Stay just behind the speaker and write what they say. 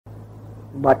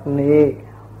บัดนี้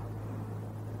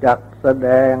จักแสด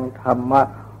งธรรมะ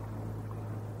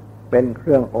เป็นเค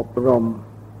รื่องอบรม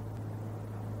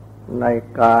ใน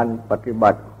การปฏิบั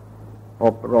ติอ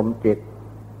บรมจิต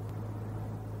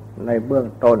ในเบื้อง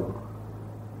ต้น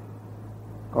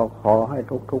ก็ขอให้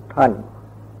ทุกท่าน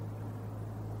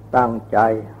ตั้งใจ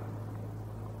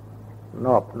น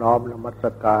อบน้อมนมัส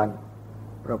การ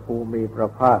พระภูมิพระ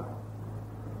ภาค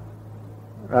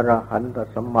อรหันต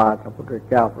สัมมาสัมพุทธ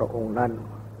เจ้าพระองค์นั้น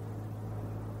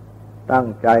ตั้ง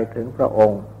ใจถึงพระอ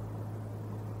งค์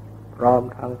พร้อม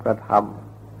ทั้งพระธรรม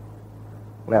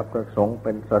และพระสงฆ์เ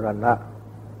ป็นสรณะ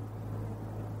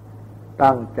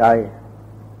ตั้งใจ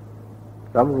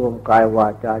สำรวมกายวา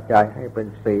จาใจให้เป็น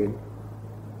ศีล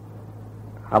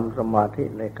ทำสมาธิ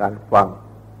ในการฟัง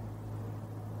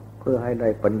เพื่อให้ได้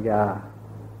ปัญญา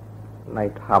ใน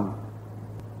ธรรม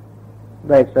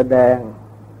ได้แสดง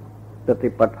สติ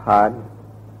ปัฏฐาน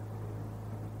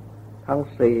ทั้ง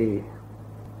สี่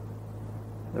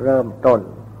เริ่มต้น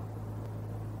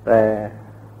แต่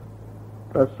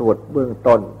ประสูตรเบื้อง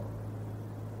ต้น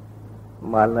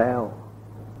มาแล้ว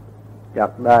จั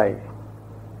กได้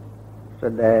แส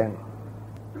ดง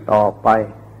ต่อไป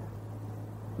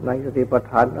ในสติปัฏ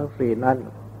ฐานทั้งสี่นั้น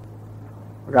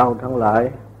เราทั้งหลาย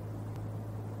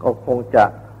ก็คงจะ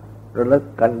ระลึก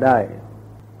กันได้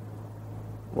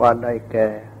ว่าได้แก่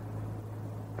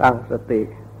ตั้งสติ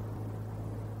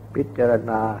พิจาร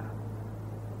ณา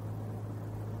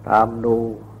ตามดู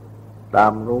ตา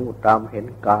มรู้ตามเห็น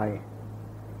กาย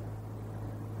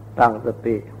ตั้งส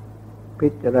ติพิ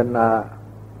จารณา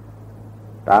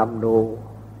ตามดู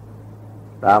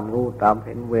ตามรู้ตามเ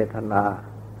ห็นเวทนา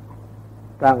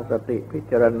ตั้งสติพิ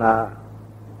จารณา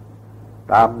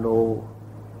ตามดู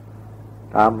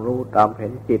ตามรู้ตามเห็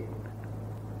นจิต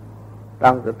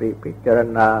ตั้งสติพิจาร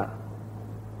ณา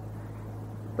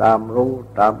ตามรู้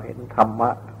ตามเห็นธรรม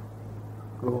ะ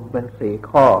รวมเป็นสี่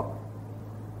ข้อ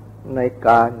ในก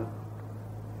าร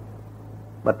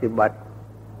ปฏิบัติ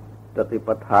สติ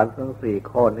ปัฏฐานทั้งสี่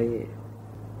ข้อนี้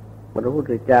พระพุท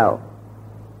ธเจ้า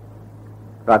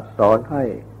ตรัสสอนให้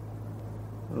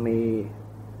มี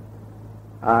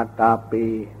อาตาปี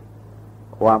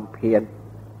ความเพียร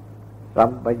สั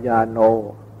มปญาโน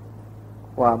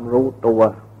ความรู้ตัว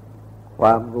คว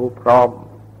ามรู้พร้อม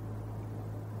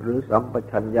หรือสัมป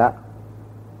ชัญญะ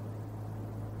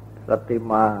สติ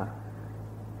มา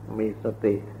มีส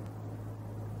ติ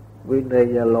วินั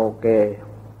ยโลเก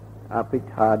อภิช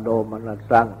ฌาโดมนัส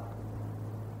สัง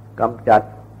กำจัด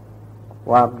ค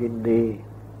วามยินดี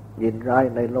ยินร้าย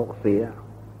ในโลกเสีย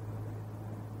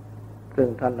ซึ่ง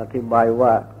ท่านอธิบายว่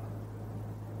า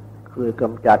คือก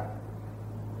ำจัด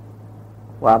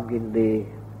ความยินดี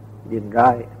ยินร้า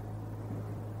ย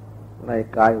ใน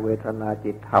กายเวทนา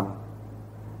จิตธรรม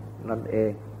นั่นเอ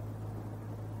ง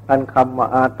อันคำว่า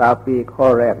อาตาปีข้อ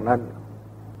แรกนั้น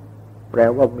แปล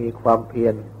ว่ามีความเพีย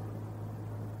ร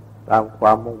ตามคว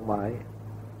ามมุ่งหมาย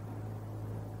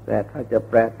แต่ถ้าจะ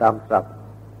แปลตามศัพท์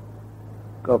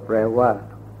ก็แปลว่า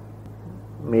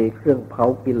มีเครื่องเผา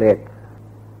กิเลส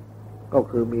ก็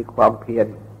คือมีความเพียร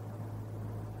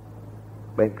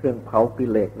เป็นเครื่องเผากิ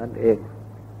เลสนั่นเอง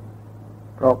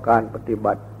เพราะการปฏิ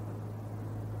บัติ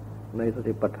ในส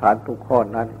ติปัฏฐานทุกข้อ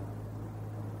นั้น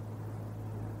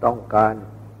ต้องการ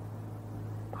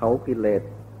เผากิเลส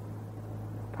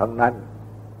ทั้งนั้น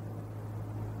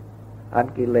อัน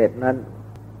กิเลสนั้น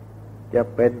จะ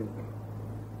เป็น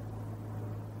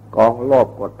กองโลภ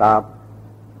ก็ตาม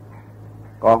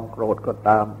กองโกรธก็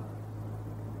ตาม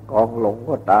กองหลง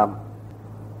ก็ตาม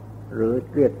หรือ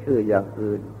เรียกชื่ออย่าง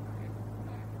อื่น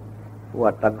ว่า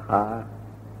ตัณหา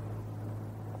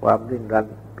ความดิ้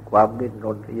นร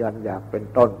นทะยานอยากเป็น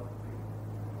ต้น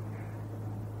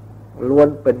ล้วน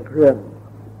เป็นเครื่อง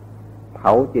เผ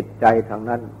าจิตใจทาง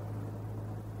นั้น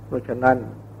เพราะฉะนั้น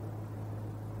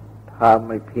ถ้าไ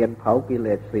ม่เพียรเผากิเล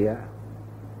สเสีย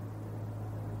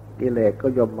กิเลสก็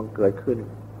ย่อมบังเกิดขึ้น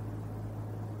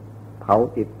เผา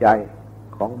จิตใจ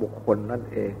ของบุคคลนั่น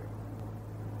เอง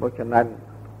เพราะฉะนั้น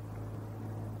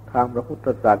ทางพระพุทธ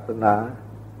ศาสนา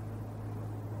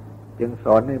จึงส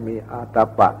อนให้มีอาตา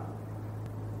ปะ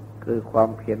คือความ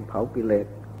เพียรเผากิเลส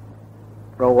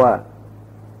เพราะว่า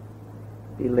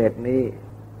กิเลสนี้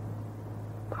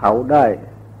เผาได้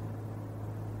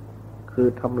คือ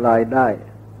ทำลายได้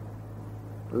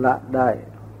ละได้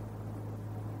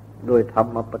โดยธร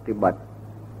รมปฏิบัติ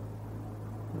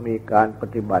มีการป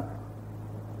ฏิบัติ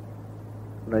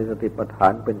ในสติปัฏฐา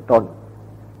นเป็นต้น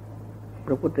พ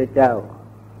ระพุทธเจ้า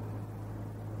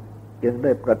จึงไ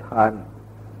ด้ประทาน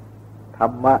ธร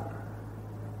รมะ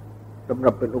สำห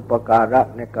รับเป็นอุปการะ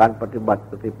ในการปฏิบัติ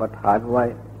สติปัฏฐานไว้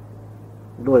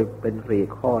ด้วยเป็นสี่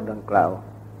ข้อดังกล่าว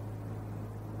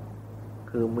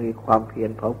คือมีความเพีย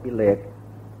รเผากิเลส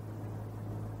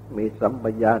มีสัมป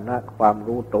ญานะความ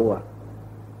รู้ตัว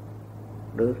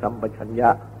หรือสัมปชัญญะ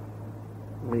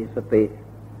มีสติ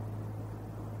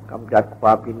กำจัดคว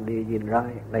ามยินดียินร้า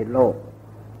ยในโลก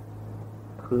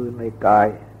คือในกาย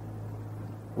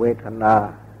เวทนา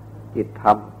จิตธร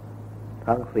รม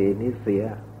ทั้งสี่นี้เสีย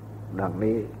ดัง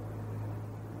นี้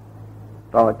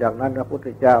ต่อจากนั้นพระพุทธ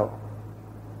เจ้า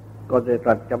ก็ได้ต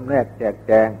รัสจำแนกแจกแ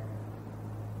จง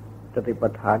สติปั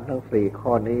ฏฐานทั้งสี่ข้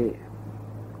อนี้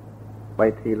ไป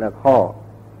ทีละข้อ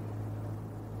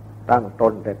ตั้งต้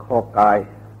นแต่ข้อกาย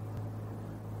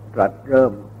ตรัสเริ่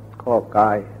มข้อก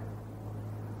าย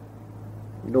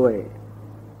ด้วย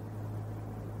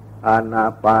อานา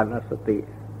ปานสติ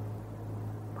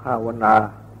ภาวนา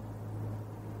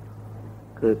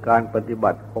คือการปฏิ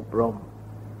บัติอบรม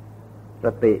ส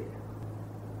ติ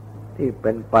ที่เ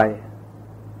ป็นไป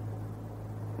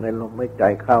ในลมหายใจ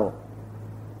เข้า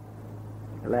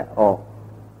และออก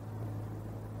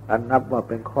อันนับว่าเ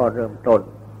ป็นข้อเริ่มต้น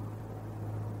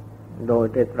โดย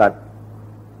ได้ตรัส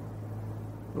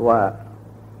ว่า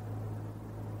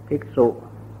ภิกษุ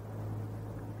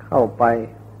เข้าไป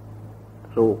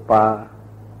สู่ป่า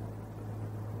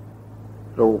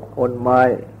สู่โคนไม้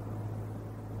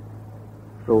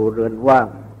สู่เรือนว่าง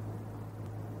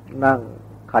นั่ง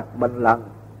ขัดบัลลังก์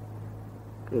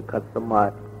คือขัดสมา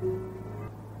ธิ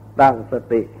ตั้งส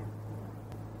ติ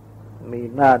มี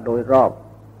หน้าโดยรอบ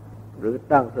หรือ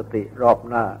ตั้งสติรอบ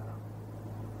หน้า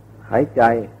หายใจ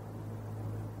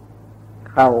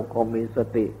เข้าก็มีส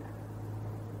ติ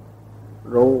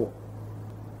รู้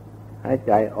หายใ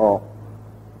จออก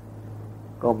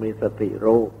ก็มีสติ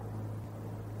รู้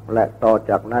และต่อ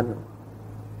จากนั้น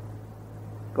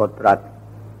ก็ตรัส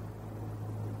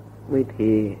วิ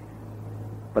ธี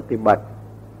ปฏิบัติ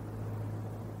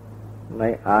ใน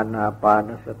อานาปาน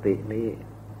สตินี้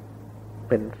เ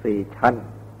ป็นสี่ชั้น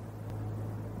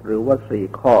หรือว่าสี่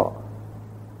ข้อ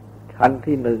ชั้น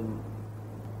ที่หนึ่ง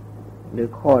หรือ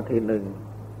ข้อที่หนึ่ง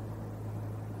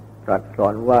ตรัสสอ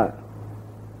นว่า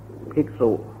ภิก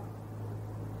ษุ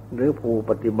หรือผู้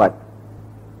ปฏิบัติ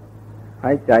ห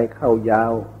ายใจเข้ายา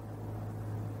ว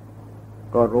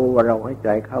ก็รู้ว่าเราหายใจ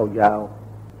เข้ายาว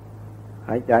ห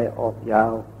ายใจออกยา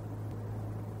ว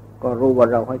ก็รู้ว่า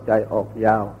เราหายใจออกย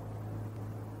าว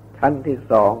ชั้นที่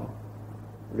สอง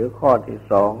หรือข้อที่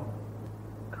สอง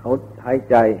เขาหาย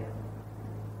ใจ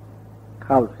เ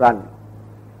ข้าสั้น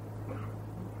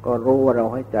ก็รู้ว่าเรา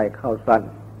หายใจเข้าสั้น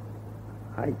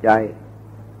หายใจ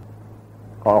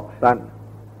ออกสั้น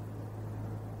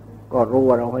ก็รู้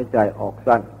ว่าเราหายใจออก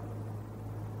สั้น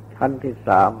ชั้นที่ส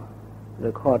ามหรื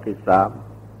อข้อที่สาม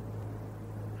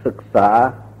ศึกษา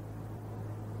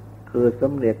คือส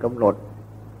ำเนียกกำหนด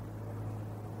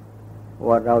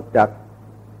ว่าเราจัก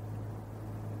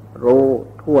รู้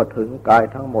ทั่วถึงกาย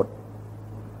ทั้งหมด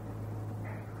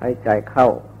ให้ใจเข้า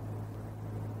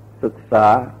ศึกษา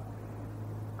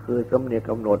คือสำเนียก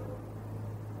กำหนด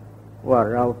ว่า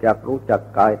เราจักรู้จัก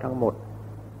กายทั้งหมด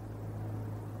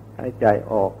ให้ใจ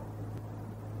ออก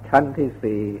ชั้นที่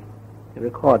สี่หรื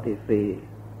อข้อที่สี่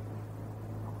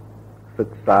ศึ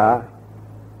กษา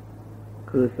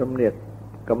คือสำเนียก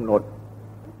กำหนด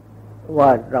ว่า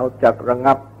เราจักระ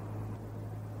งับ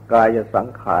กายสัง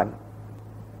ขาร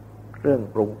เครื่อง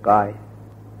ปรุงกาย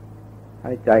ใ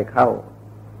ห้ใจเข้า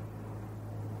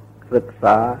ศึกษ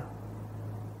า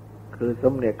คือส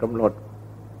ำเนียกกำหนด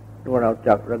ว่าเรา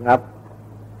จักระงับ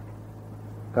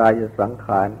กายสังข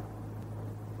าร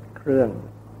เครื่อง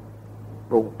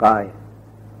ปรุงกาย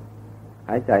ห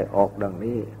ายใจออกดัง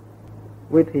นี้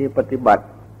วิธีปฏิบัติ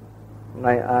ใน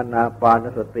อานาปาน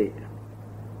สติ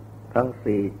ทั้ง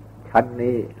สี่ชั้น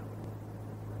นี้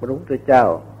พระพุทธเจ้า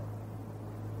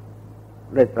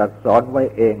ได้ตรัสสอนไว้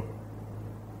เอง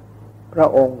พระ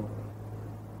องค์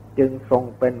จึงทรง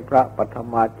เป็นพระปฐ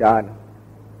มาจารย์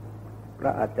พร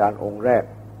ะอาจารย์องค์แรก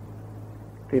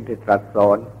ที่ได้ตรัสสอ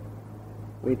น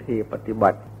วิธีปฏิบั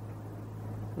ติ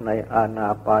ในอานา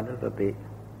ปานสติ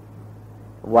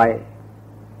ไว้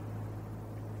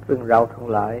ซึ่งเราทั้ง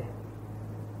หลาย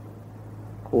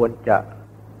ควรจะ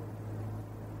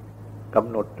กำ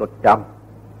หนดจดจ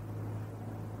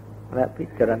ำและพิ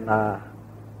จารณา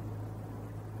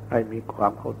ให้มีควา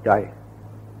มเข้าใจ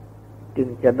จึง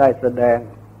จะได้แสดง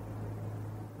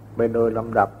ไปโดยล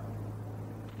ำดับ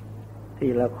ที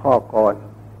ละข้อก่อน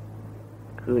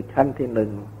คือชั้นที่หนึ่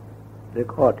งหรือ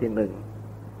ข้อที่หนึ่ง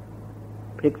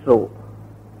ภิกษุ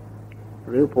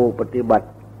หรือผู้ปฏิบัติ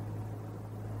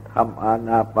ทำอาน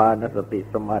าปานสติ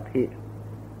สมาธิ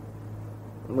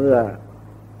เมื่อ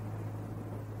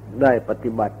ได้ป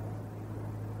ฏิบัติ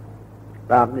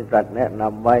ตามที่ตรัสแนะน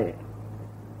ำไว้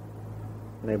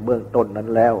ในเบื้องต้นนั้น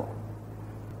แล้ว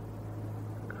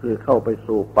คือเข้าไป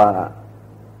สู่ป่า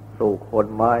สู่โคน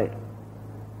ไม้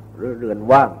หรือเรือน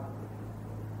ว่าง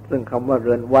ซึ่งคำว่าเ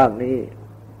รือนว่างนี้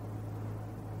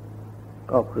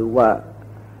ก็คือว่า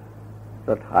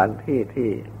สถานที่ที่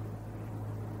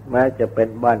แม้จะเป็น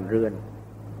บ้านเรือน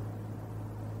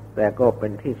แต่ก็เป็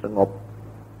นที่สงบ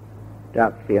จา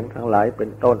กเสียงทั้งหลายเป็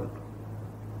นต้น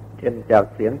เช่นจาก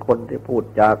เสียงคนที่พูด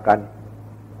จากัน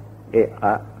เอะอ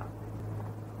ะ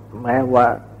แม้ว่า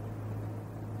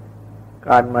ก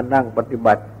ารมานั่งปฏิ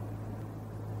บัติ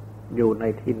อยู่ใน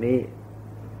ที่นี้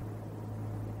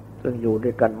ซึ่งอยู่ด้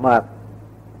วยกันมาก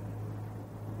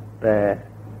แต่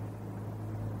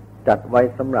จัดไว้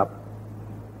สำหรับ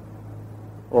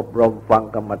อบรมฟัง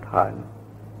กรรมฐาน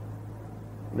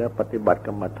และปฏิบัติก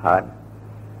รรมฐาน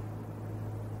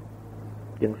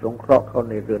จึงสงเคราะห์เข้า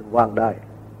ในเรือนว่างได้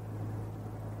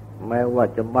แม้ว่า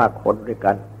จะมากคนด้วย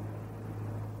กัน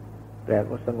แต่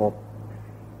ก็สงบ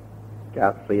จา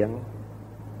กเสียง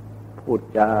พูด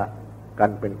จากั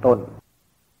นเป็นต้น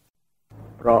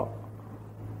เพราะ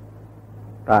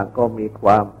ต่างก็มีคว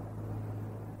าม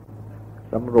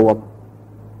สำรวม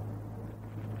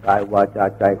กายวาจา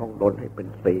ใจของตนให้เป็น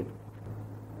ศีล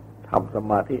ทำส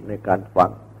มาธิในการฟั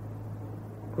ง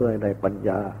เพื่อให้ได้ปัญญ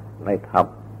าในธรรม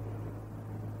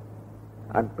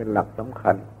อันเป็นหลักสำ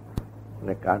คัญใน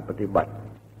การปฏิบัติ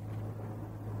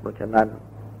เพราะฉะนั้น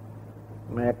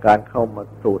แม้การเข้ามา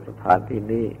สู่สถานที่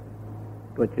นี้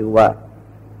ก็ชื่อว่า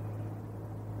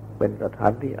เป็นสถา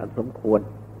นที่อันสมควร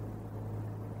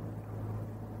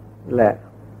และ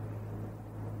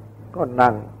ก็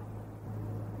นั่ง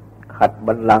ขัด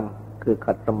บัลลังก์คือ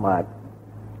ขัดสมาธิ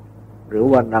หรือ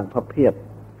ว่านั่งพับเพียบ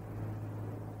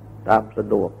ตามสะ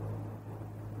ดวก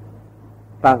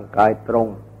ตั้งกายตรง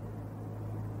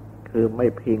คือไม่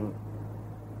พิง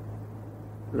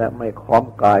และไม่ค้อม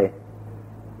กาย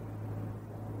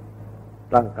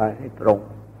ตั้งกายให้ตรง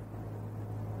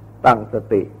ตั้งส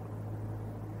ติ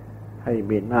ให้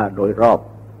มีหน้าโดยรอบ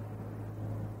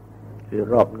คือ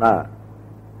รอบหน้า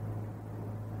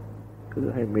คือ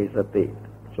ให้มีสติ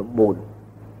สมบูรณ์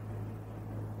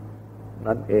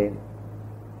นั่นเอง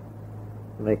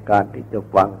ในการที่จะ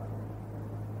ฟัง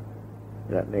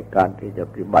และในการที่จะ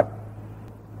ปฏิบัติ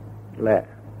และ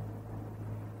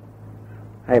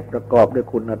ให้ประกอบด้วย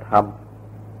คุณธรรม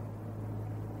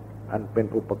อันเป็น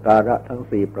อุปการะทั้ง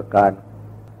4ประการ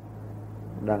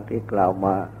ดังที่กล่าวม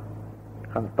า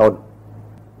ข้างต้น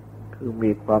คือ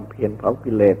มีความเพียรเผา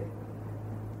กิเลส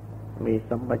มี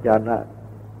สัมปชัญญะ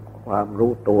ความ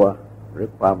รู้ตัวหรือ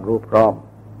ความรู้พร้อม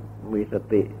มีส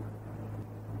ติ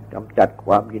กำจัดค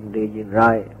วามยินดียินร้า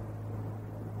ย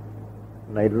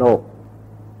ในโลก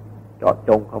เจาะจ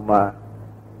งเข้ามา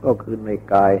ก็คือใน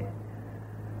กาย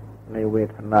ในเว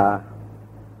ทนา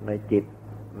ในจิต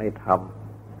ในธรรม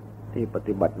ที่ป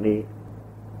ฏิบัตินี้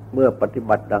เมื่อปฏิ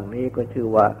บัติดังนี้ก็ชื่อ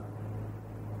ว่า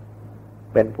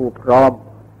เป็นผู้พร้อม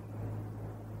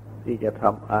ที่จะท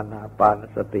ำอานาปาน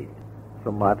สติส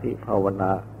มาธิภาวน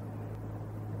า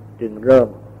จึงเริ่ม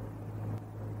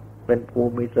เป็นผู้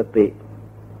มีสติ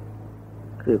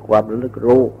คือความระลึก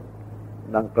รู้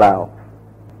ดังกล่าว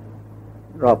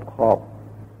รอบคอบ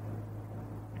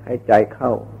ให้ใจเข้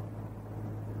า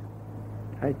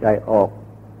ให้ใจออก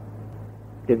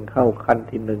จึงเข้าขั้น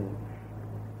ที่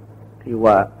1ที่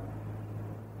ว่า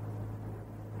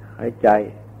หายใจ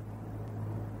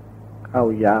เข้า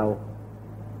ยาว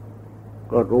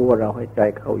ก็รู้ว่าเราหายใจ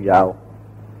เข้ายาว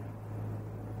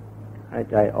หาย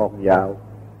ใจออกยาว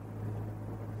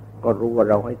ก็รู้ว่า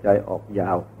เราหายใจออกย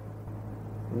าว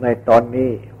ในตอน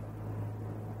นี้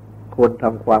ควรท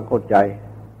ำความเข้าใจ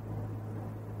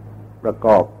ประก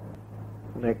อบ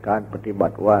ในการปฏิบั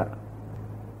ติว่า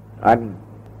อัน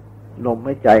ลมห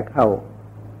ายใจเข้า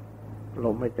ล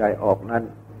มหายใจออกนั้น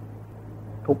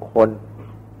ทุกคน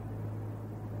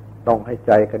ต้องให้ใ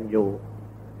จกันอยู่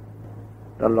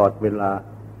ตลอดเวลา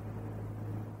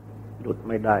หยุดไ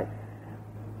ม่ได้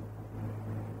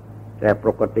แต่ป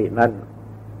กตินั้น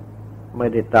ไม่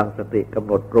ได้ตั้งสติกำ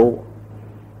หนดรู้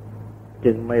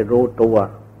จึงไม่รู้ตัว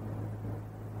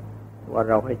ว่า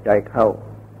เราให้ใจเข้า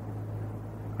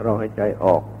เราให้ใจอ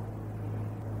อก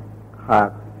หาก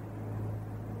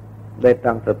ได้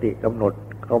ตั้งสติกำหนด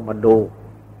เข้ามาดู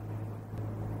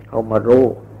เข้ามารู้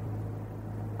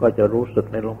ก็จะรู้สึก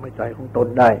ในลมหายใจของตน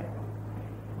ได้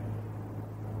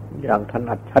อย่างถ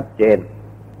นัดชัดเจน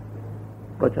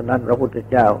เพราะฉะนั้นพระพุทธ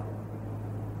เจ้า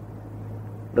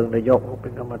ดึงได้ยกเป็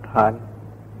นกรรมฐาน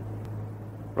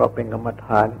เพราะเป็นกรรมฐ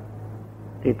าน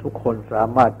ที่ทุกคนสา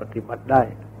มารถปฏิบัติได้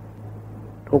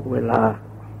ทุกเวลา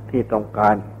ที่ต้องกา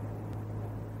ร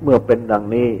เมื่อเป็นดัง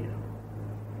นี้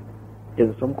จึง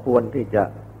สมควรที่จะ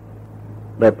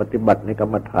ได้ปฏิบัติในกร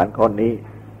รมฐานข้อนี้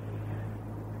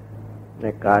ใน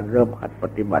การเริ่มหัดป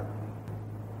ฏิบัติ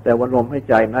แต่ว่าลมหาย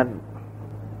ใจนั่น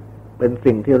เป็น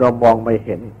สิ่งที่เรามองไม่เ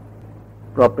ห็น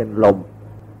เพราะเป็นลม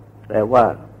แต่ว่า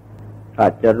อา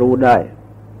จจะรู้ได้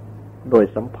โดย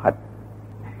สัมผัส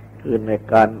คือใน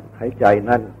การหายใจ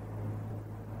นั่น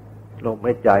ลมห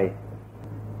ายใจ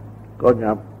ก็จ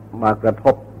ะมากระท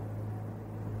บ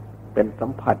เป็นสั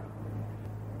มผัส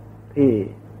ที่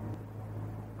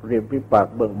ริมฝีปาก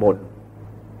เบื้องบน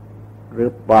หรือ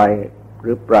ปล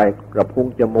ายกระพุ้ง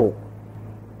จมูก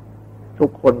ทุก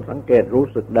คนสังเกตรู้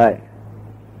สึกได้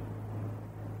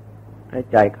ให้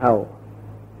ใจเข้า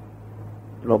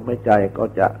ลมหายใจก็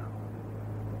จะ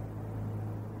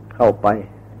เข้าไป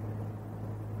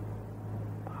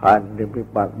ผ่านริมฝี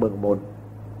ปากเบื้องบน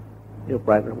หรือป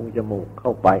ลายกระพุ้งจมูกเข้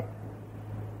าไป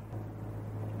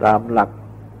ตามหลัก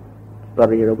ส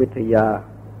รีรวิทยา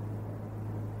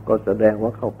ก็แสดงว่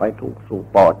าเข้าไปถูกสู่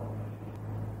ปอด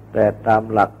แต่ตาม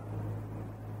หลัก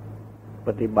ป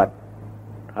ฏิบัติ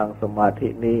ทางสมาธิ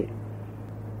นี้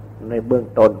ในเบื้อง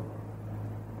ต้น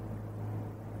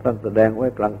ท่านแสดงไว้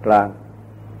กลาง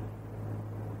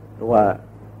ๆว่า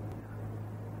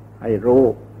ให้รู้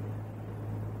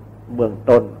เบื้อง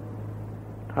ต้น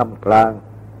ท่ามกลาง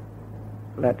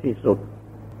และที่สุด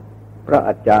พระอ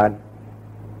าจารย์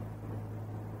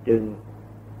จึง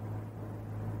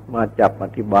มาจับอ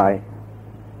ธิบาย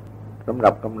สำห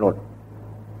รับกำหนด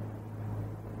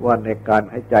ว่าในการ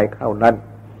หายใจเข้านั้น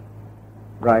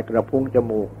ปลายกระพุ้งจ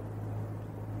มูก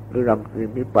หรือริ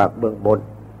มฝีปากเบื้องบน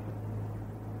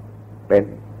เป็น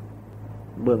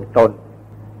เบื้องต้น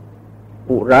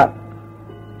อุระ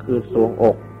คือทรวงอ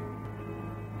ก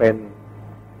เป็น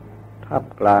ท่าม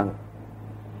กลาง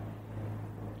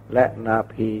และนา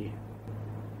ภี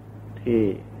ที่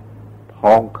พ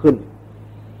องขึ้น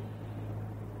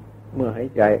เมื่อหาย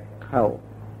ใจเข้า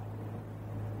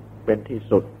เป็นที่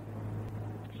สุด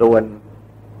ส่วน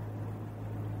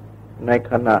ใน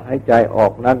ขณะหายใจออ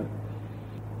กนั้น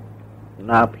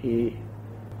นาภี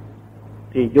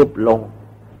ที่ยุบลง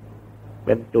เ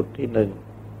ป็นจุดที่หนึ่ง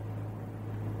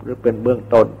หรือเป็นเบื้อง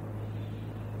ต้น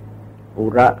อุ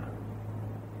ระ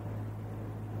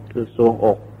คือทรวงอ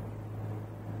ก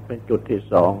เป็นจุดที่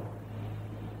สอง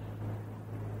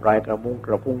ปลายกระ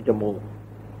พุ้งจมูก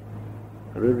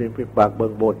หรือริมฝีปากเบื้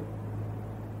องบน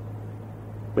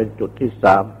เป็นจุดที่ส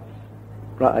าม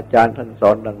พระอาจารย์ท่านส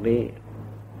อนดังนี้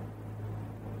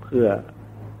เพื่อ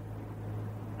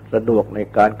สะดวกใน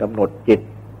การกำหนดจิต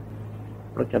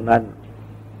เพราะฉะนั้น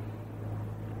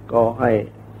ก็ให้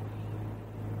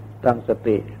ตั้งส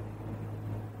ติ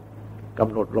ก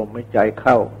ำหนดลมหายใจเ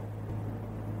ข้า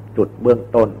จุดเบื้อง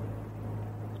ต้น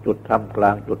จุดท่ามกล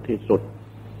างจุดที่สุด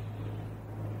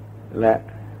และ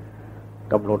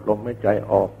กำหนดลมหายใจ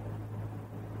ออก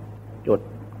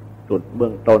จุดเบื้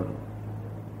องต้น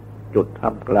จุดท่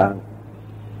ามกลาง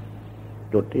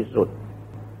จุดที่สุด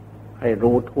ให้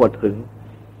รู้ทั่วถึง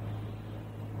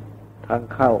ทั้ง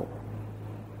เข้า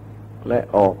และ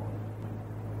ออก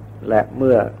และเ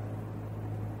มื่อ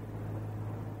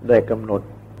ได้กำหนด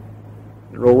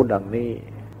รู้ดังนี้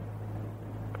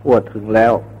ทั่วถึงแล้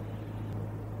ว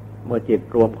เมื่อจิต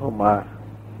รวมเข้ามา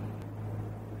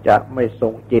จะไม่ทร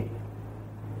งจิต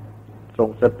ทรง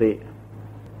สติ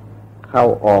เข้า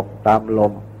ออกตามล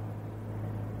ม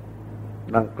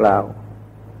ดังกล่าว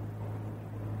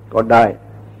ก็ได้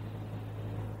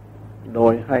โด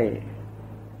ยให้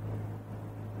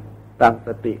ตั้งส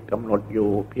ติกำหนดอยู่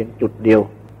เพียงจุดเดียว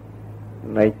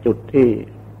ในจุดที่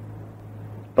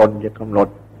ตนจะกำหนด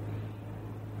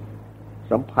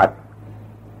สัมผัส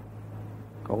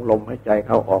ของลมหายใจเ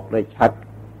ข้าออกได้ชัด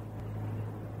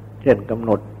เช่นกำห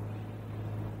นด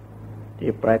ที่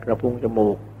ปลายกระพุ้งจมู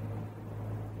ก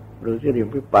หรือที่ริม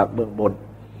ฝีปากเบื้องบน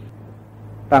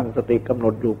ตั้งสติกำหน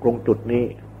ดอยู่ตรงจุดนี้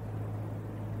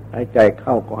หายใจเ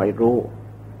ข้าก็ให้รู้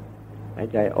หาย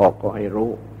ใจออกก็ให้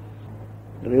รู้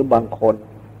หรือบางคน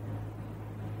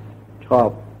ชอบ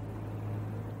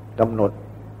กำหนด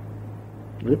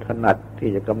หรือถนัดที่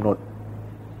จะกำหนด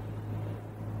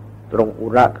ตรงอุ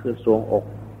ระคือทรวงอก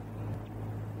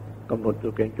กำหนดอ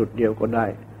ยู่เพียงจุดเดียวก็ได้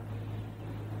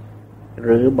ห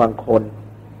รือบางคน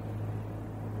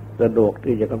สะดวก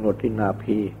ที่จะกำหนดที่นา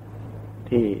ภี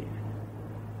ที่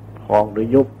พองหรือ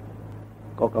ยุบ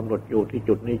ก็กำหนดอยู่ที่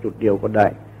จุดนี้จุดเดียวก็ได้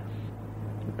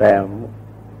แต่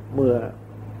เมื่อ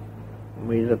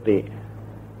มีสติ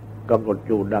กำหนดอ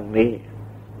ยู่ดังนี้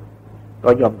ก็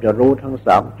ย่อมจะรู้ทั้งส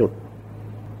ามจุด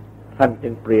ท่านจึ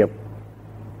งเปรียบ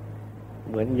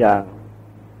เหมือนอย่าง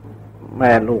แ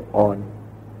ม่ลูกอ่อน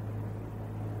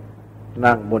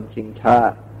นั่งบนชิงช้า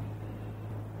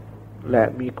และ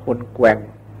มีคนแกว่ง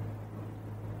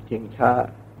ชิงช้า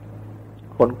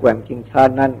คนแกว่งชิงช้า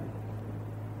นั้น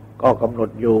ก็กำหนด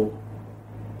อยู่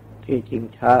ที่ชิง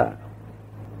ช้า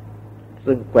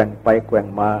ซึ่งแกว่งไปแกว่ง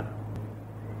มา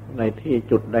ในที่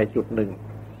จุดใดจุดหนึ่ง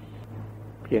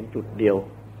เพียงจุดเดียว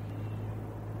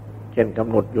เช่นกำ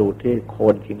หนดอยู่ที่โค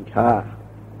นชิงช้า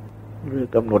หรือ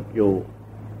กำหนดอยู่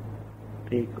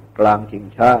ที่กลางชิง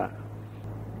ช้า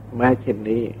แม้เช่น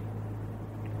นี้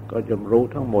ก็ย่อมรู้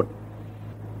ทั้งหมด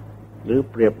หรือ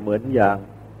เปรียบเหมือนอย่าง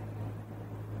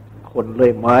คนเลื่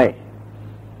อยไม้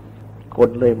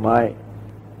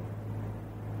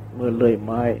เมื่อเลื่อยไ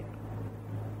ม้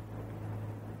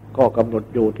ก็กำหนด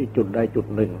อยู่ที่จุดใดจุด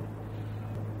หนึ่ง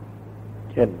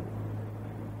เช่น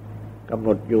กำหน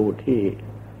ดอยู่ที่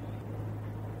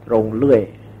ตรงเลื่อย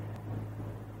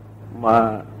มา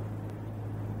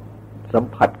สัม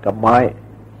ผัสกับไม้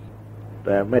แ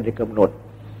ต่ไม่ได้กำหนด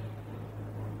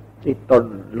ที่ต้น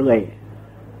เลื่อย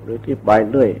หรือที่ปลาย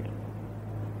เลื่อย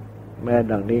แม้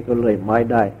ดังนี้ก็เลื่อยไม้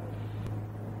ได้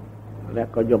และ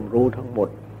ก็ย่อมรู้ทั้งหมด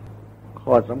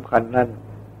ข้อสำคัญนั้น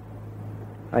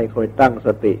ให้คอยตั้งส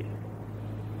ติ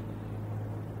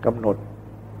กำหนด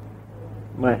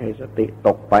ไม่ให้สติต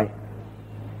กไป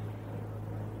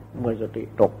เมื่อสติ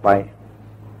ตกไป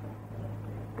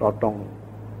เราต้อง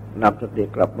นำสติ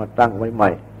กลับมาตั้งไว้ใหม่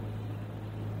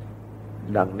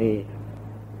ดังนี้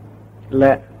แล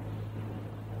ะ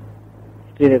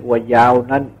ที่เรียกว่ายาว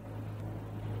นั้น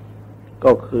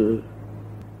ก็คือ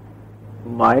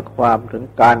หมายความถึง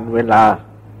การเวลา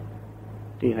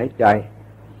ที่หายใจ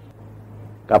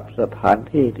กับสถาน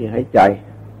ที่ที่หายใจ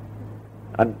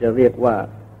อันจะเรียกว่า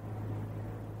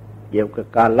เกี่ยวกับ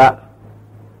กาล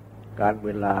การเว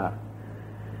ลา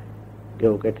เกี่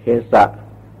ยวกับเทศะ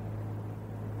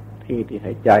ที่ห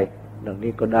ายใจดัง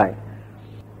นี้ก็ได้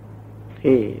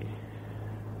ที่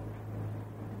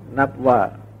นับว่า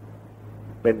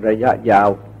เป็นระยะยาว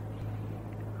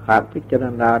หากพิจาร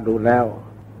ณาดูแล้ว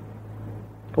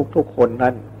ทุกคน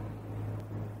นั้น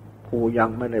ผู้ยัง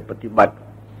ไม่ได้ปฏิบัติ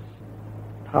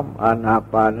ทำอานา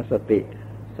ปานสติ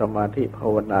สมาธิภา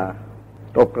วนา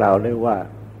ต้องกล่าวเลยว่า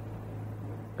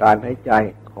การหายใจ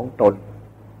ของตน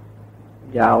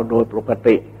ยาวโดยปก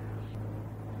ติ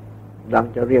ดัง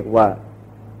จะเรียกว่า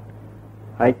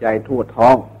หายใจทั่วท้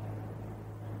อง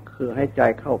คือหายใจ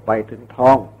เข้าไปถึงท้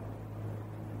อง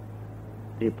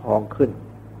ที่พองขึ้น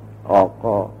ออก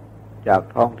ก็จาก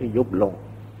ท้องที่ยุบลง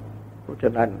เพราะฉ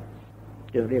ะนั้น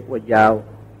จึงเรียกว่ายาว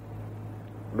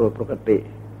โดยปกติ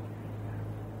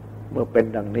เมื่อเป็น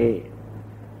ดังนี้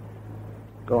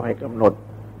ก็ให้กำหนด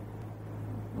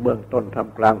เบื้องต้นท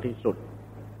ำกลางที่สุด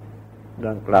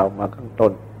ดังกล่าวมาข้างต้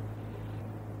น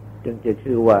จึงจะ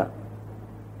ชื่อว่า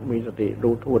มีสติ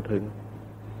รู้ทั่วถึง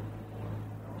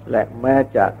และแม้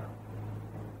จะ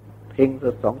ทิ้ง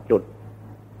สัก2 จุด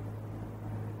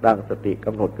ตั้งสติก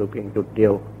ำหนดอยู่เพียงจุดเดี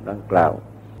ยวดังกล่าว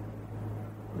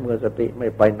เมื่อสติไม่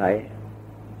ไปไหน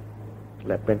แ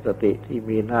ละเป็นสติที่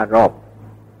มีหน้ารอบ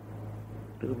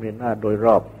หรือมีหน้าโดยร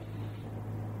อบ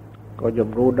ก็ย่อม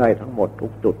รู้ได้ทั้งหมดทุ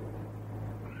กจุด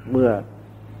เมื่อ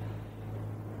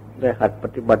ได้หัดป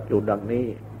ฏิบัติอยู่ดังนี้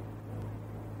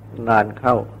นานเ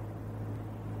ข้า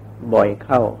บ่อยเ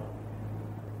ข้า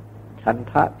ฉัน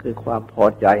ทะคือความพอ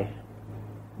ใจ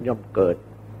ย่อมเกิด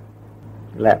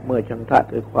และเมื่อฉันทะ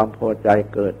คือความพอใจ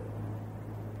เกิด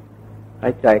หา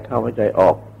ยใจเข้าหายใจอ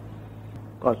อก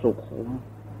ก็สุขุม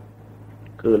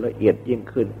คือละเอียดยิ่ง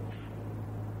ขึ้น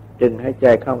จึงหายใจ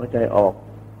เข้าหายใจออก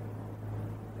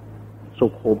สุ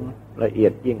ขุมละเอีย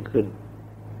ดยิ่งขึ้น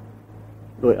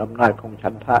ด้วยอำนาจของฉั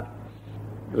นทะ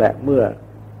และเมื่อ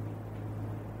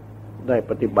ได้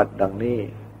ปฏิบัติดังนี้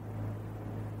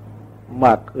ม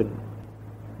ากขึ้น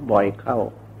บ่อยเข้า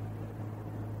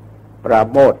ปรา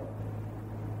โมทย์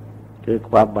คือ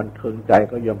ความบันเทิงใจ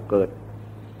ก็ย่อมเกิด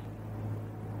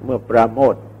เมื่อปราโม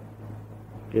ทย์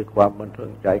คือความบันเทิ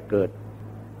งใจเกิด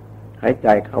หายใจ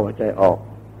เข้าหายใจออก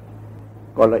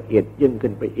ก็ละเอียดยิ่ง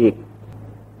ขึ้นไปอีก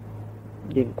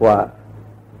ยิ่งกว่า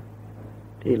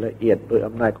ที่ละเอียดโดย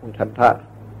อำนาจของฉันทะ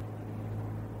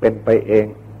เป็นไปเอง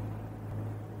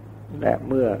และ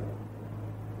เมื่อ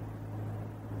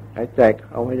หายใจเ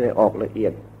ข้าหายใจออกละเอีย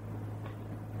ด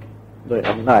โดย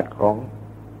อำนาจของ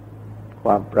คว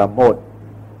ามประโมทย์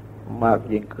มาก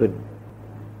ยิ่งขึ้น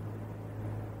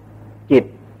จิต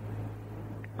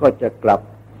ก็จะกลับ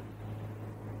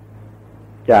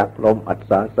จากลมอัศ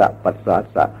สาสะปัสสา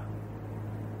สะ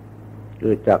คื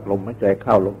อจากลมหายใจเ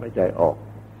ข้าลมหายใจออก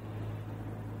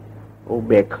อุเ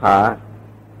บกขา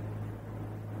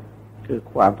คือ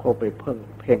ความเข้าไปเ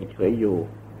พ่งเฉยอยู่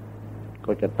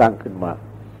ก็จะตั้งขึ้นมา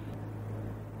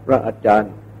พระอาจาร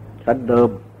ย์ชั้นเดิม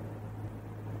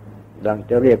ดัง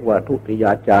จะเรียกว่าทุติย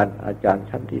าจารย์อาจารย์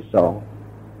ชั้นที่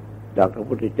2จากพระ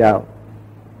พุทธเจ้า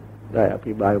ได้อ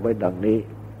ภิบายไว้ดังนี้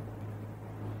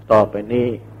ต่อไปนี้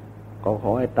ก็ข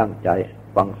อให้ตั้งใจ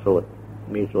ฟังสวด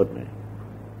มีสวดเนี่ย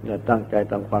ตั้งใจ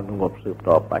ทำความสงบสืบ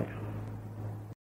ต่อไป